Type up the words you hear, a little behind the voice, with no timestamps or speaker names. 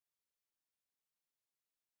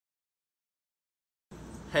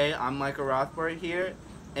Hey, I'm Michael Rothbort here,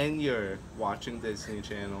 and you're watching Disney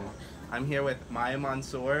Channel. I'm here with Maya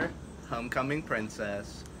Mansour, Homecoming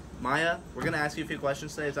Princess. Maya, we're gonna ask you a few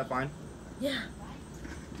questions today, is that fine? Yeah.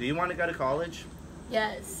 Do you want to go to college?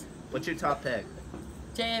 Yes. What's your top pick?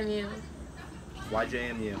 JMU. Why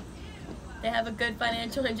JMU? They have a good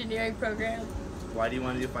financial engineering program. Why do you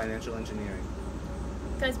want to do financial engineering?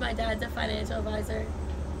 Because my dad's a financial advisor.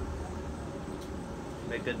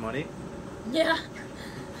 Make good money? Yeah.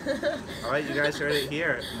 Alright, you guys heard it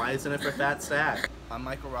here. Maya's in it for Fat Stack. I'm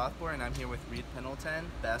Michael Rothbort, and I'm here with Reed Pendleton,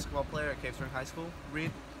 basketball player at Cave Spring High School. Reed,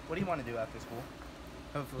 what do you want to do after school?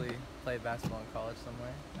 Hopefully play basketball in college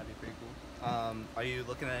somewhere. That'd be pretty cool. Are you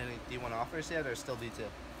looking at any D1 offers yet, or still D2?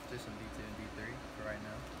 Just some D2 and D3 for right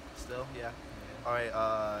now. Still? Yeah. Yeah.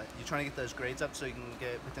 Alright, you trying to get those grades up so you can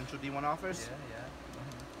get potential D1 offers? Yeah.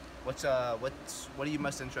 What are you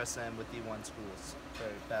most interested in with D1 schools for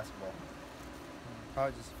basketball?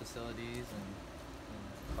 Probably just facilities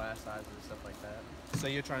and class sizes, stuff like that. So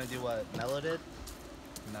you're trying to do what Mello did?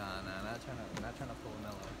 Nah, not trying to pull a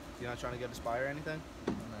Mello. You're not trying to go to Spire or anything?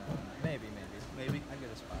 Nah, maybe. Maybe? I get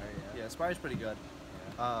Aspire, yeah. Yeah, Spire's pretty good.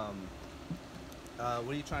 Yeah. What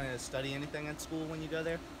are you trying to study anything at school when you go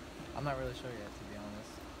there? I'm not really sure yet, to be honest.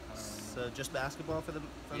 I don't really know. So just basketball for the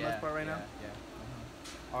most part right now?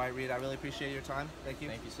 Yeah. Alright, Reed, I really appreciate your time. Thank you.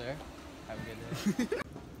 Thank you, sir. Have a good day.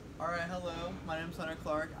 Alright, hello. My name's Hunter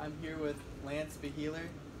Clark. I'm here with Lance Behealer.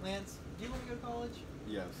 Lance, do you want to go to college?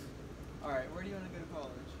 Yes. Alright, where do you want to go to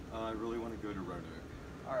college? I really want to go to Roanoke.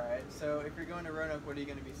 Alright, so if you're going to Roanoke, what are you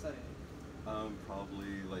going to be studying?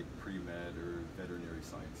 Probably like pre-med or veterinary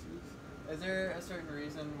sciences. Is there a certain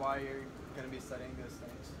reason why you're going to be studying those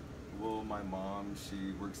things? Well, my mom,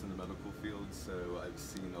 she works in the medical field, so I've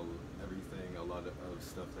seen everything, a lot of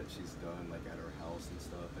stuff that she's done, like at her house and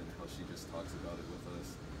stuff, and how she just talks about it with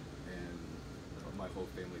us. And my whole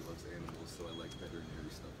family loves animals, so I like veterinary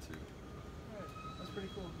stuff too. Alright, that's pretty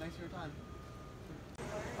cool. Thanks for your time.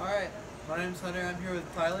 Alright, my name's Hunter. I'm here with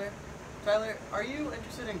Tyler. Tyler, are you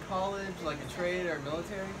interested in college, like a trade or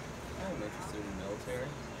military? I'm interested in military.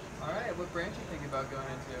 Alright, what branch are you thinking about going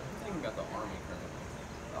into? I'm thinking about the Army currently.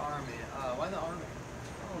 The Army. Why the Army?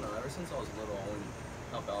 I don't know, ever since I was little, I wanted to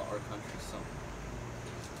help out our country some.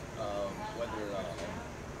 Whether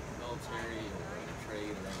military or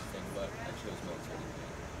trade or anything, but I chose military.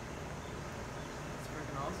 That's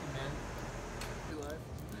freaking awesome, man.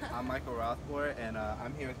 I'm Michael Rothbort, and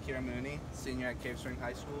I'm here with Kira Mooney, senior at Cave Spring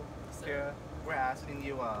High School. Kira, we're asking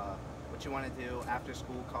you what you want to do after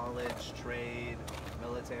school, college, trade,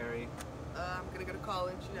 military. I'm gonna go to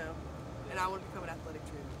college, and I want to become an athletic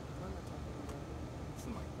trainer.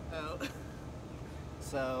 Oh.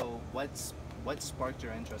 So, what sparked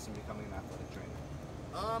your interest in becoming an athletic trainer?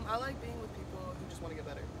 I like being with people who just want to get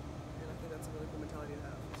better, and I think that's a really cool mentality to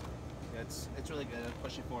have. So. Yeah, it's really good at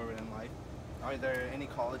pushing forward in life. Are there any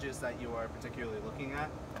colleges that you are particularly looking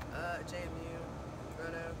at? JMU,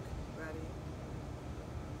 Roanoke, Ratty,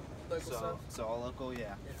 local stuff. So all local,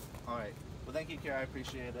 yeah. Yeah. All right. Well, thank you, Kira. I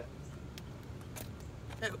appreciate it.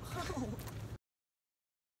 Oh.